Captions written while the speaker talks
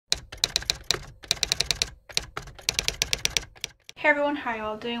Hey everyone, how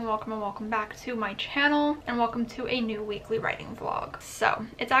y'all doing? Welcome and welcome back to my channel and welcome to a new weekly writing vlog. So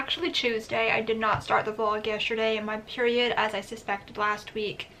it's actually Tuesday. I did not start the vlog yesterday. My period, as I suspected last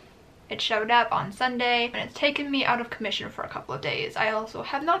week, it showed up on Sunday and it's taken me out of commission for a couple of days. I also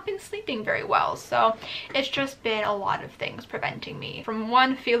have not been sleeping very well, so it's just been a lot of things preventing me from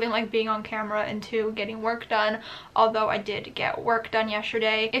one, feeling like being on camera, and two, getting work done, although I did get work done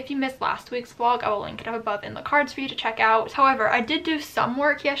yesterday. If you missed last week's vlog, I will link it up above in the cards for you to check out. However, I did do some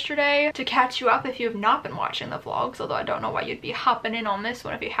work yesterday to catch you up if you have not been watching the vlogs, although I don't know why you'd be hopping in on this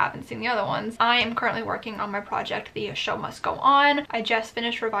one if you haven't seen the other ones. I am currently working on my project, The Show Must Go On. I just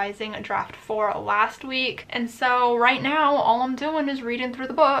finished revising draft 4 last week, and so right now all I'm doing is reading through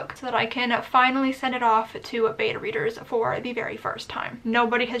the book so that I can finally send it off to beta readers for the very first time.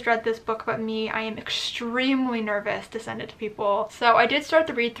 Nobody has read this book but me. I am extremely nervous to send it to people. So I did start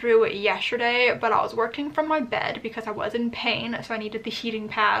the read through yesterday, but I was working from my bed because I was in pain, so I needed the heating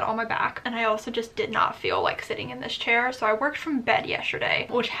pad on my back, and I also just did not feel like sitting in this chair, so I worked from bed yesterday,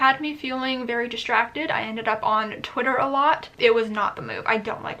 which had me feeling very distracted. I ended up on Twitter a lot. It was not the move. I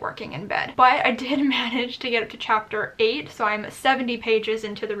don't like working in bed. But I did manage to get up to chapter 8, so I'm 70 pages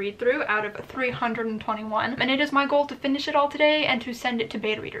into the read through out of 321, and it is my goal to finish it all today and to send it to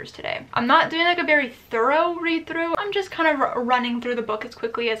beta readers today. I'm not doing like a very thorough read through. I'm just kind of running through the book as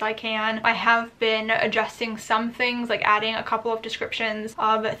quickly as I can. I have been adjusting some things, like adding a couple of descriptions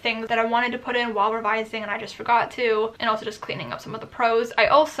of things that I wanted to put in while revising and I just forgot to, and also just cleaning up some of the prose.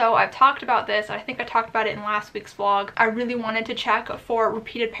 I've talked about this, I think I talked about it in last week's vlog. I really wanted to check for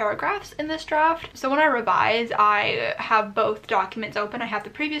repeated paragraphs in this draft. So when I revise, I have both documents open. I have the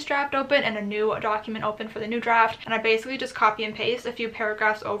previous draft open and a new document open for the new draft, and I basically just copy and paste a few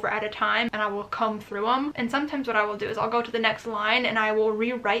paragraphs over at a time, and I will comb through them. And sometimes what I will do is I'll go to the next line and I will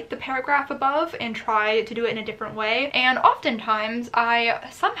rewrite the paragraph above and try to do it in a different way, and oftentimes I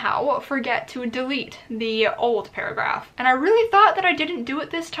somehow forget to delete the old paragraph, and I really thought that I didn't do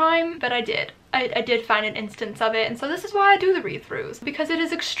it this time, but I did. I did find an instance of it, and so this is why I do the read-throughs, because it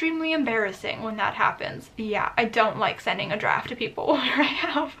is extremely embarrassing when that happens. Yeah, I don't like sending a draft to people where I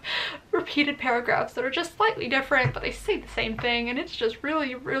have repeated paragraphs that are just slightly different, but they say the same thing, and it's just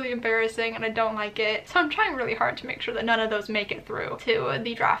really, really embarrassing, and I don't like it. So I'm trying really hard to make sure that none of those make it through to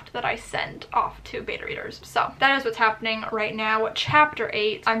the draft that I send off to beta readers. So that is what's happening right now. Chapter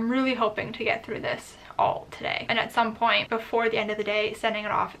 8, I'm really hoping to get through this all today, and at some point before the end of the day sending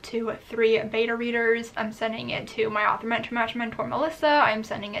it off to 3 beta readers. I'm sending it to my author mentor Melissa, I'm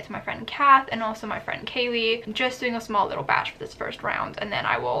sending it to my friend Kath, and also my friend Kaylee. I'm just doing a small little batch for this first round, and then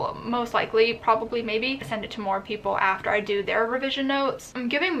I will most likely, probably, maybe send it to more people after I do their revision notes. I'm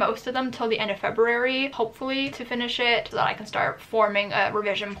giving most of them till the end of February, hopefully, to finish it so that I can start forming a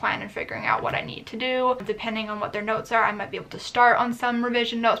revision plan and figuring out what I need to do. Depending on what their notes are, I might be able to start on some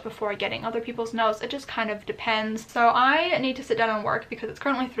revision notes before getting other people's notes. It just kind of depends. So I need to sit down and work because it's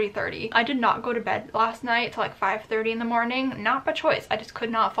currently 3:30. I did not go to bed last night till like 5:30 in the morning, not by choice. I just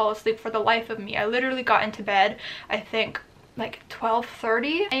could not fall asleep for the life of me. I literally got into bed, I think, like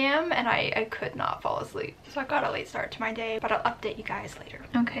 12:30 a.m. and I could not fall asleep. So I got a late start to my day, but I'll update you guys later.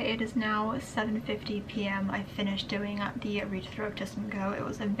 Okay, it is now 7:50 p.m. I finished doing the read through of Kiss and Go. It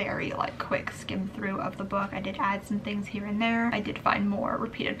was a very quick skim through of the book. I did add some things here and there. I did find more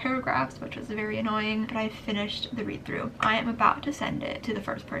repeated paragraphs, which was very annoying, but I finished the read through. I am about to send it to the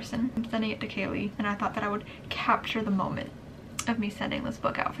first person. I'm sending it to Kaylee, and I thought that I would capture the moment of me sending this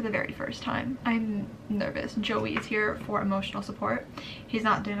book out for the very first time. I'm nervous. Joey is here for emotional support. He's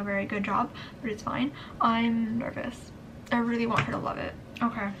not doing a very good job, but it's fine. I'm nervous. I really want her to love it.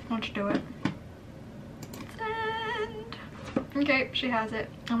 Okay, why don't you do it? Send. Okay, she has it.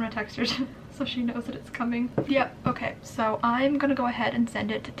 I'm gonna text her so she knows that it's coming. Yep, okay, so I'm gonna go ahead and send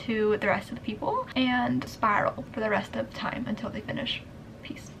it to the rest of the people and spiral for the rest of the time until they finish.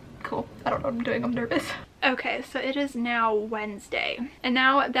 Peace. Cool. I don't know what I'm doing. I'm nervous. Okay, so it is now Wednesday, and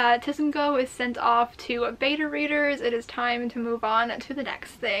now that Kiss and Go is sent off to beta readers, it is time to move on to the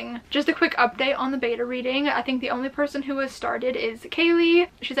next thing. Just a quick update on the beta reading. I think the only person who has started is Kaylee.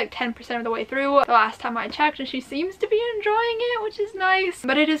 She's like 10% of the way through the last time I checked, and she seems to be enjoying it, which is nice.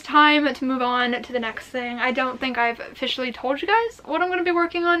 But it is time to move on to the next thing. I don't think I've officially told you guys what I'm going to be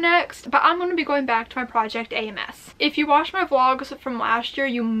working on next, but I'm going to be going back to my project AMS. If you watched my vlogs from last year,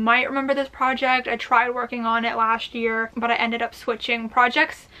 you might remember this project. I tried working working on it last year, but I ended up switching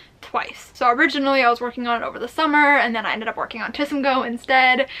projects twice. So originally I was working on it over the summer, and then I ended up working on Go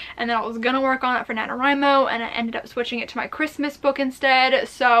instead, and then I was gonna work on it for NaNoWriMo, and I ended up switching it to my Christmas book instead.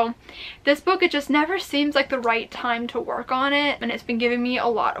 So this book, it just never seems like the right time to work on it, and it's been giving me a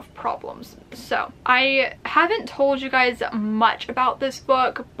lot of problems. So I haven't told you guys much about this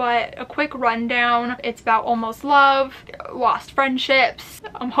book, but a quick rundown. It's about almost love, lost friendships.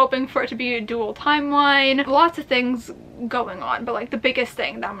 I'm hoping for it to be a dual timeline, lots of things going on, but like the biggest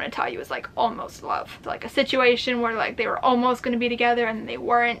thing that I'm going to tell you is like almost love. It's like a situation where like they were almost going to be together and they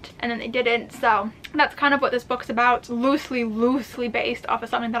weren't, and then they didn't. So that's kind of what this book's about. It's loosely based off of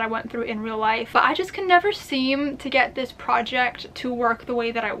something that I went through in real life, but I just can never seem to get this project to work the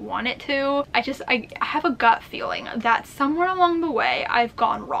way that I want it to. I have a gut feeling that somewhere along the way I've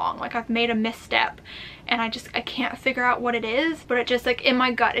gone wrong, like I've made a misstep, and I can't figure out what it is, but it just like in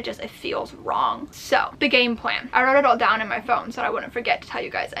my gut it feels wrong. So the game plan, I wrote it all down in my phone so I wouldn't forget to tell you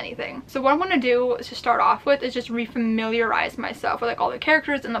guys anything. So what I'm going to do to start off with is just refamiliarize myself with like all the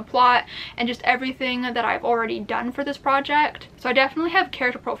characters and the plot and just everything that I've already done for this project. So I definitely have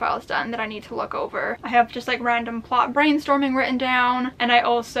character profiles done that I need to look over. I have just like random plot brainstorming written down, and I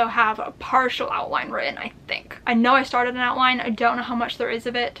also have a partial outline written, I think. I know I started an outline, I don't know how much there is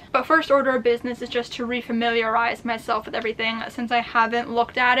of it, but first order of business is just to refamiliarize myself with everything since I haven't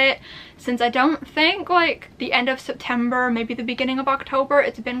looked at it since I don't think like the end of September, maybe the beginning of October.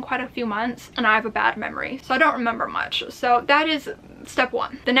 It's been quite a few months and I have a bad memory, so I don't remember much. So that is step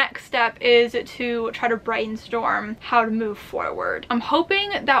one. The next step is to try to brainstorm how to move forward. I'm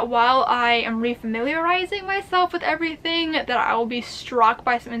hoping that while I am refamiliarizing myself with everything, that I will be struck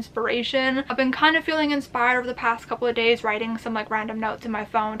by some inspiration. I've been kind of feeling inspired over the past couple of days, writing some like random notes in my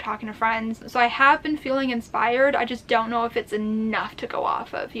phone, talking to friends. So I have been feeling inspired. I just don't know if it's enough to go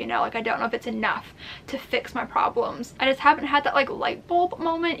off of, you know, like I don't know if it's enough to fix my problems. I just haven't had that like light bulb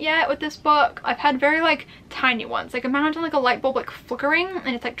moment yet with this book. I've had very like tiny ones. Like imagine like a light bulb like flickering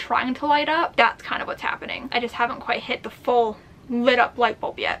and it's like trying to light up. That's kind of what's happening. I just haven't quite hit the full lit up light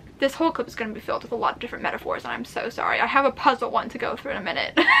bulb yet. This whole clip is going to be filled with a lot of different metaphors and I'm so sorry. I have a puzzle one to go through in a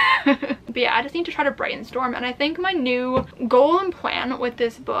minute. But yeah, I just need to try to brainstorm, and I think my new goal and plan with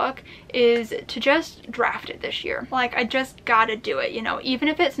this book is to just draft it this year. Like I just gotta do it, you know, even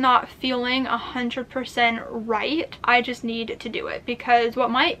if it's not feeling 100% right, I just need to do it, because what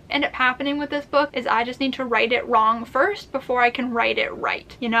might end up happening with this book is I just need to write it wrong first before I can write it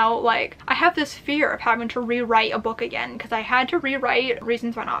right. You know, like I have this fear of having to rewrite a book again, because I had to rewrite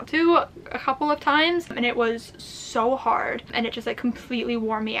Reasons Why Not To a couple of times and it was so hard and it just like completely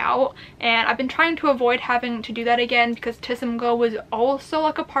wore me out, and I've been trying to avoid having to do that again because Go was also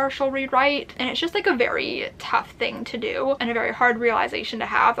like a partial rewrite, and it's just like a very tough thing to do and a very hard realization to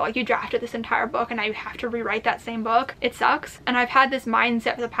have, like you drafted this entire book and now you have to rewrite that same book. It sucks, and I've had this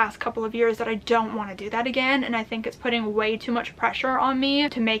mindset for the past couple of years that I don't want to do that again, and I think it's putting way too much pressure on me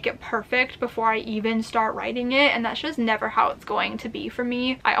to make it perfect before I even start writing it, and that's just never how it's going to be for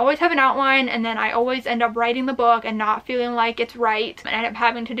me. I always have an outline and then I always end up writing the book and not feeling like it's right and end up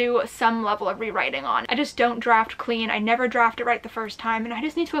having to do some level of rewriting on. I just don't draft clean. I never draft it right the first time, and I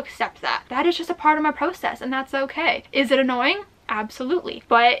just need to accept that. That is just a part of my process, and that's okay. Is it annoying? Absolutely,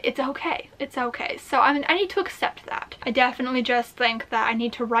 but it's okay. It's okay. So I need to accept that. I definitely just think that I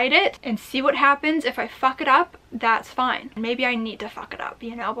need to write it and see what happens. If I fuck it up, that's fine. Maybe I need to fuck it up,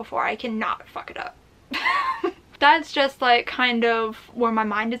 you know, before I can not fuck it up. That's just like kind of where my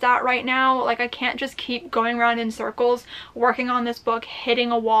mind is at right now. Like I can't just keep going around in circles working on this book,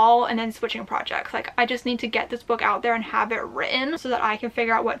 hitting a wall and then switching projects. Like I just need to get this book out there and have it written so that I can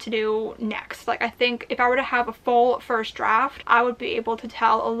figure out what to do next. Like I think if I were to have a full first draft, I would be able to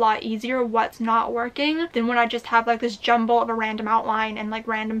tell a lot easier what's not working than when I just have like this jumble of a random outline and like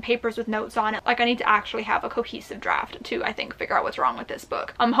random papers with notes on it. Like I need to actually have a cohesive draft to, I think, figure out what's wrong with this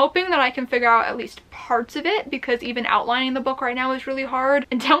book. I'm hoping that I can figure out at least parts of it, because even outlining the book right now is really hard.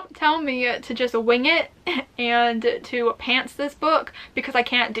 And don't tell me to just wing it and to pants this book, because I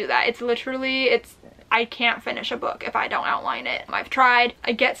can't do that. It's literally, I can't finish a book if I don't outline it. I've tried.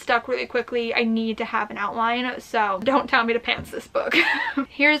 I get stuck really quickly. I need to have an outline, so don't tell me to pants this book.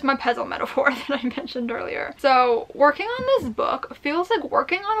 Here's my puzzle metaphor that I mentioned earlier. So working on this book feels like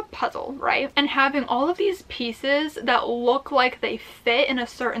working on a puzzle, right? And having all of these pieces that look like they fit in a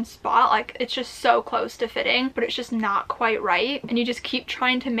certain spot, like it's just so close to fitting, but it's just not quite right. And you just keep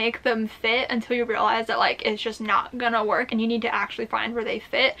trying to make them fit until you realize that like it's just not gonna work and you need to actually find where they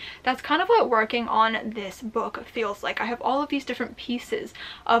fit. That's kind of what working on this book feels like. I have all of these different pieces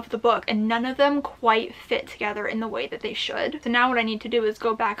of the book and none of them quite fit together in the way that they should. So now what I need to do is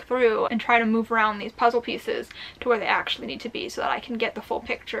go back through and try to move around these puzzle pieces to where they actually need to be so that I can get the full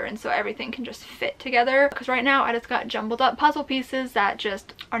picture and so everything can just fit together. Because right now I just got jumbled up puzzle pieces that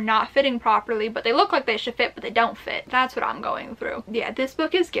just are not fitting properly, but they look like they should fit but they don't fit. That's what I'm going through. Yeah, this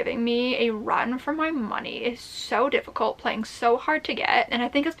book is giving me a run for my money. It's so difficult, playing so hard to get, and I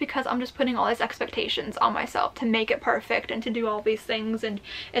think it's because I'm just putting all these expectations on myself to make it perfect and to do all these things, and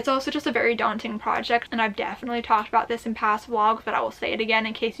it's also just a very daunting project. And I've definitely talked about this in past vlogs, but I will say it again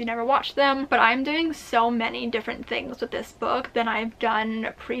in case you never watched them. But I'm doing so many different things with this book than I've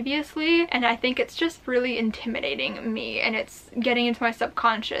done previously, and I think it's just really intimidating me, and it's getting into my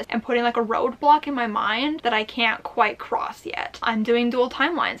subconscious and putting like a roadblock in my mind that I can't quite cross yet. I'm doing dual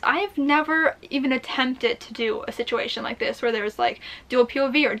timelines. I've never even attempted to do a situation like this where there's like dual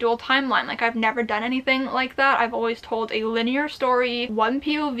POV or dual timeline. Like, I've never done anything like that. I've always told a linear story, one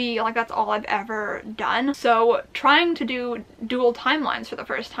POV, like that's all I've ever done. So trying to do dual timelines for the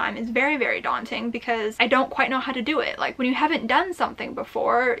first time is very, very daunting because I don't quite know how to do it. Like, when you haven't done something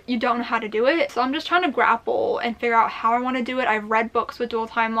before, you don't know how to do it. So I'm just trying to grapple and figure out how I want to do it. I've read books with dual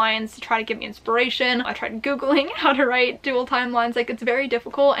timelines to try to give me inspiration. I tried Googling how to write dual timelines. Like, it's very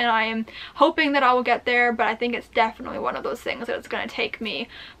difficult and I am hoping that I will get there, but I think it's definitely one of those things that it's going to take me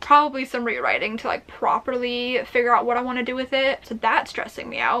probably some rewriting to like properly figure out what I want to do with it. So that's stressing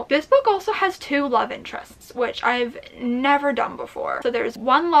me out. This book also has 2 love interests, which I've never done before. So there's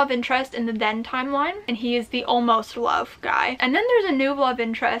one love interest in the then timeline, and he is the almost love guy. And then there's a new love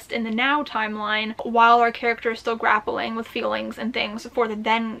interest in the now timeline while our character is still grappling with feelings and things for the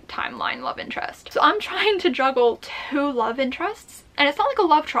then timeline love interest. So I'm trying to juggle 2 love interests. And it's not like a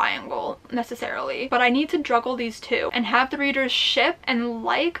love triangle necessarily, but I need to juggle these 2 and have the readers ship and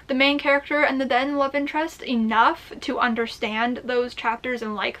like the main character and the then love interest enough to understand those chapters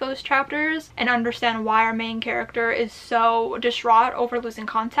and like those chapters and understand why our main character is so distraught over losing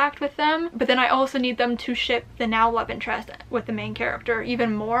contact with them. But then I also need them to ship the now love interest with the main character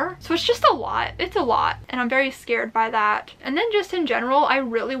even more. So it's just a lot. It's a lot. And I'm very scared by that. And then just in general, I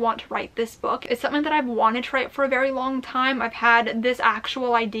really want to write this book. It's something that I've wanted to write for a very long time. I've had this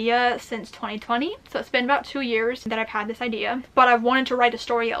actual idea since 2020, so it's been about 2 years that I've had this idea, but I've wanted to write a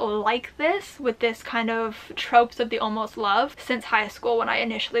story like this with this kind of tropes of the almost love since high school when I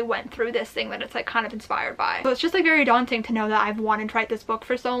initially went through this thing that it's like kind of inspired by. So it's just like very daunting to know that I've wanted to write this book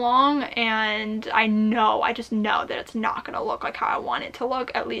for so long, and I just know that it's not going to look like how I want it to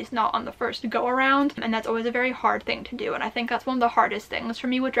look, at least not on the first go around, and that's always a very hard thing to do. And I think that's one of the hardest things for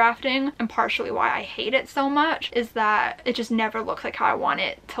me with drafting, and partially why I hate it so much, is that it just never looks like how I want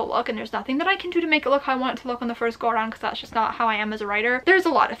it to look, and there's nothing that I can do to make it look how I want it to look on the first go around because that's just not how I am as a writer. There's a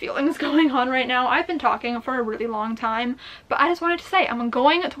lot of feelings going on right now. I've been talking for a really long time, but I just wanted to say I'm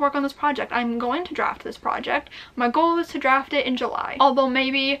going to work on this project. I'm going to draft this project. My goal is to draft it in July, although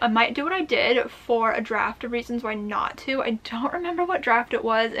maybe I might do what I did for a draft of reasons why not to. I don't remember what draft it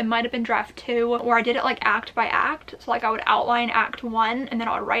was. It might have been draft 2, where I did it like act by act. So like I would outline act 1 and then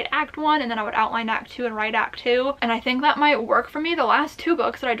I would write act 1 and then I would outline act 2 and write act 2, and I think that might work for me. The last 2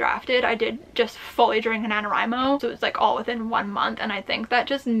 books that I drafted, I did just fully during an NaNoWriMo, so it's like all within 1 month, and I think that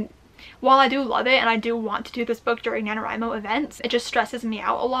just, while I do love it and I do want to do this book during NaNoWriMo events, it just stresses me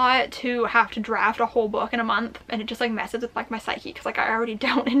out a lot to have to draft a whole book in a month, and it just like messes with like my psyche because like I already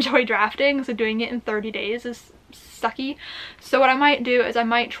don't enjoy drafting, so doing it in 30 days is sucky. So what I might do is I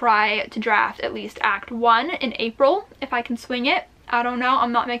might try to draft at least act 1 in April if I can swing it. I don't know,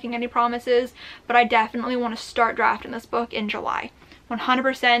 I'm not making any promises, but I definitely want to start drafting this book in July.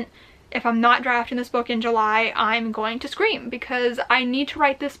 100%. If I'm not drafting this book in July, I'm going to scream because I need to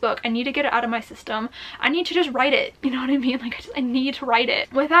write this book. I need to get it out of my system. I need to just write it. You know what I mean? Like, I need to write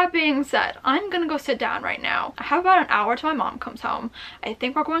it. With that being said, I'm gonna go sit down right now. I have about an hour till my mom comes home. I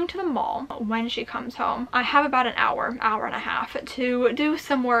think we're going to the mall when she comes home. I have about an hour and a half to do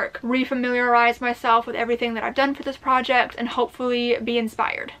some work, refamiliarize myself with everything that I've done for this project, and hopefully be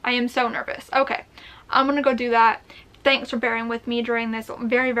inspired. I am so nervous. Okay, I'm gonna go do that. Thanks for bearing with me during this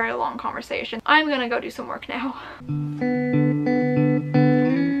very, very long conversation. I'm gonna go do some work now.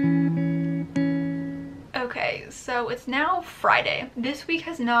 Okay, so it's now Friday. This week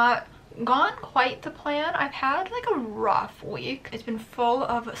has not gone quite the plan. I've had like a rough week. It's been full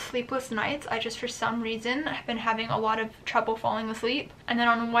of sleepless nights. I just for some reason have been having a lot of trouble falling asleep. And then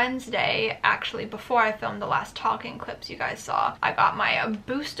on Wednesday, actually before I filmed the last talking clips you guys saw, I got my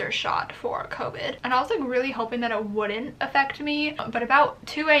booster shot for COVID. And I was like really hoping that it wouldn't affect me. But about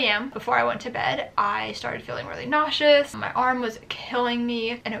 2 a.m. before I went to bed, I started feeling really nauseous. My arm was killing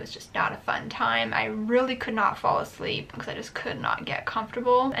me and it was just not a fun time. I really could not fall asleep because I just could not get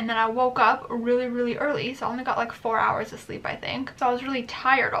comfortable. And then I woke up really early, so I only got like 4 hours of sleep, I think. So I was really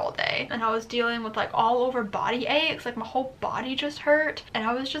tired all day and I was dealing with like all over body aches, like my whole body just hurt, and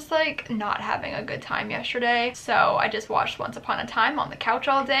I was just like not having a good time yesterday. So I just watched Once Upon a Time on the couch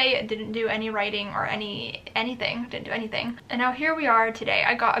all day, didn't do any writing or anything, didn't do anything. And now here we are today.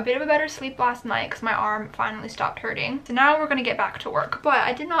 I got a bit of a better sleep last night because my arm finally stopped hurting. So now we're gonna get back to work. But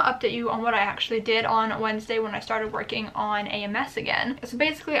I did not update you on what I actually did on Wednesday when I started working on AMS again. So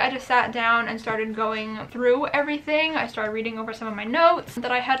basically I just sat down and started going through everything. I started reading over some of my notes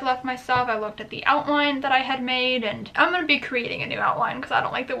that I had left myself. I looked at the outline that I had made, and I'm gonna be creating a new outline because I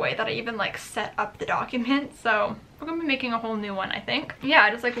don't like the way that I even like set up the document. So we're gonna be making a whole new one, I think. Yeah,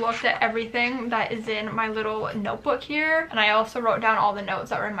 I just like looked at everything that is in my little notebook here, and I also wrote down all the notes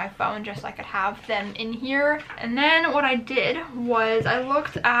that were in my phone just so I could have them in here. And then what I did was I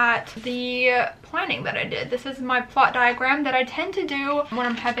looked at the planning that I did. This is my plot diagram that I tend to do when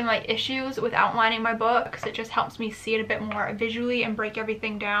I'm having like issues with outlining my book because it just helps me see it a bit more visually and break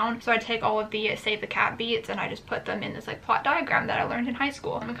everything down. So I take all of the Save the Cat beats and I just put them in this like plot diagram that I learned in high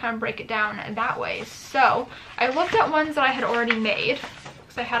school and kind of break it down that way. So I looked at ones that I had already made,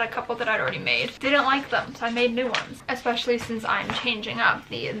 because I had a couple that I'd already made. Didn't like them, so I made new ones, especially since I'm changing up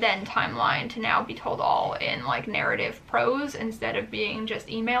the then timeline to now be told all in like narrative prose instead of being just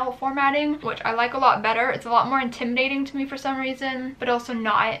email formatting, which I like a lot better. It's a lot more intimidating to me for some reason, but also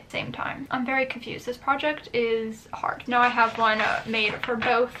not at the same time. I'm very confused. This project is hard. Now I have one made for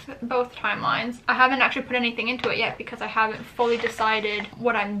both timelines. I haven't actually put anything into it yet because I haven't fully decided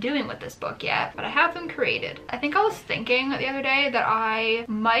what I'm doing with this book yet, but I have them created. I think I was thinking the other day that I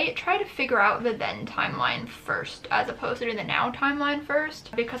might try to figure out the then timeline first as opposed to doing the now timeline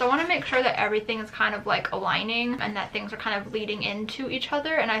first, because I want to make sure that everything is kind of like aligning and that things are kind of leading into each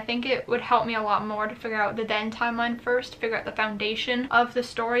other. And I think it would help me a lot more to figure out the then timeline first, figure out the foundation of the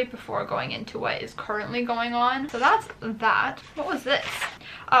story before going into what is currently going on. So that's that. What was this?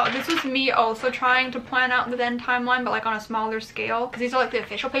 Oh, this was me also trying to plan out the then timeline, but like on a smaller scale, because these are like the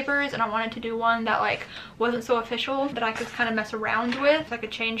official papers and I wanted to do one that like wasn't so official that I could kind of mess around with, so I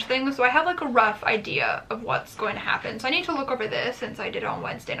could change things. So I have like a rough idea of what's going to happen. So I need to look over this since I did it on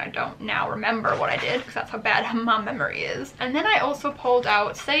Wednesday and I don't now remember what I did because that's how bad my memory is. And then I also pulled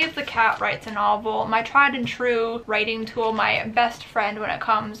out Save the Cat Writes a Novel, my tried and true writing tool, my best friend when it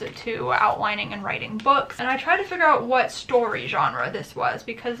comes to outlining and writing books. And I tried to figure out what story genre this was,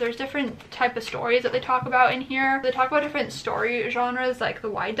 because there's different type of stories that they talk about in here. They talk about different story genres like the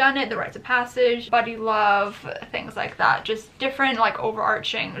why done it, the rites of passage, buddy love, things like that. Just different like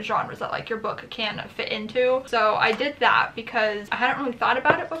overarching genres that like your book can fit into. So I did that because I hadn't really thought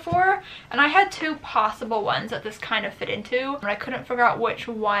about it before, and I had two possible ones that this kind of fit into, but I couldn't figure out which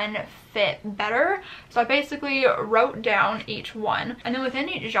one fit better. So I basically wrote down each one, and then within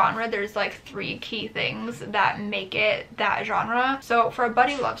each genre there's like 3 key things that make it that genre. So for a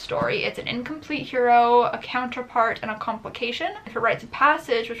buddy love story, it's an incomplete hero, a counterpart, and a complication. If it writes a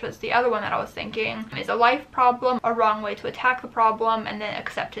passage, which was the other one that I was thinking, is a life problem, a wrong way to attack the problem, and then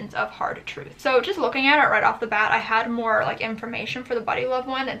acceptance of hard truth. So just looking at it right off the bat, I had more like information for the buddy love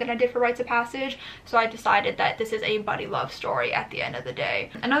one than I did for rites of passage, so I decided that this is a buddy love story at the end of the day.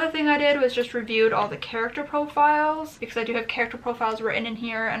 Another thing I did was just reviewed all the character profiles, because I do have character profiles written in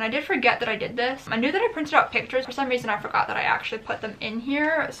here, and I did forget that I did this. I knew that I printed out pictures. For some reason I forgot that I actually put them in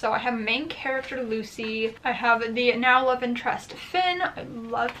here. So I have main character Lucy, I have the now love interest Finn, I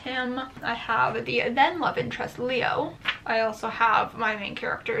love him, I have the then love interest Leo, I also have my main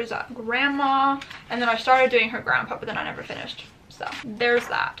character's grandma, and then I started doing her grandpa, but then I never finished. So there's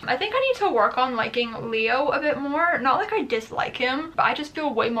that. I think I need to work on liking Leo a bit more. Not like I dislike him, but I just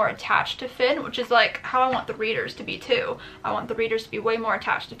feel way more attached to Finn, which is like how I want the readers to be too. I want the readers to be way more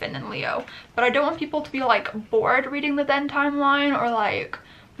attached to Finn than Leo, but I don't want people to be like bored reading the then timeline or like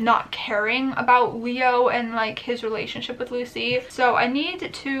not caring about Leo and like his relationship with Lucy. So I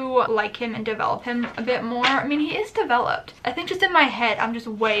need to like him and develop him a bit more. I mean, he is developed. I think just in my head I'm just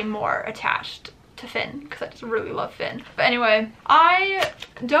way more attached to Finn because I just really love Finn. But anyway, I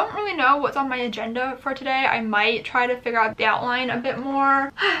don't really know what's on my agenda for today. I might try to figure out the outline a bit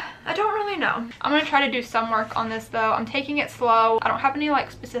more. I don't really know. I'm gonna try to do some work on this though. I'm taking it slow. I don't have any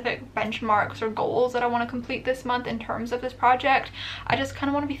like specific benchmarks or goals that I want to complete this month in terms of this project. I just kind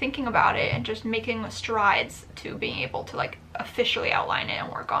of want to be thinking about it and just making strides to being able to like officially outline it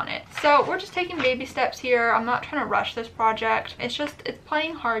and work on it. So we're just taking baby steps here. I'm not trying to rush this project. It's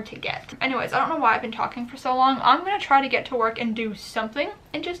playing hard to get. Anyways, I don't know why I've been talking for so long. I'm gonna try to get to work and do something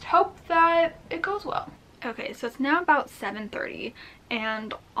and just hope that it goes well. Okay, so it's now about 7:30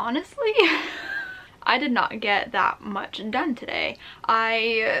 and honestly I did not get that much done today.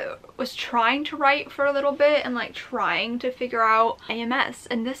 I was trying to write for a little bit and like trying to figure out AMS,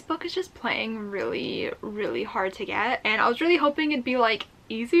 and this book is just playing really hard to get, and I was really hoping it'd be like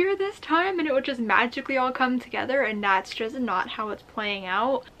easier this time and it would just magically all come together, and that's just not how it's playing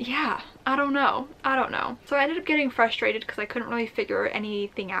out. Yeah, I don't know. So I ended up getting frustrated because I couldn't really figure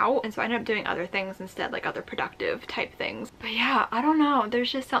anything out, and so I ended up doing other things instead, like other productive type things. But yeah, I don't know.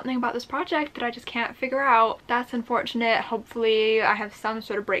 There's just something about this project that I just can't figure out. That's unfortunate. Hopefully I have some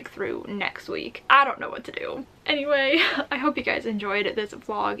sort of breakthrough next week. I don't know what to do. Anyway, I hope you guys enjoyed this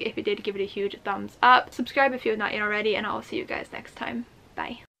vlog. If you did, give it a huge thumbs up. Subscribe if you have not yet already, and I'll see you guys next time.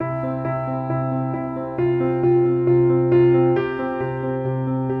 Bye.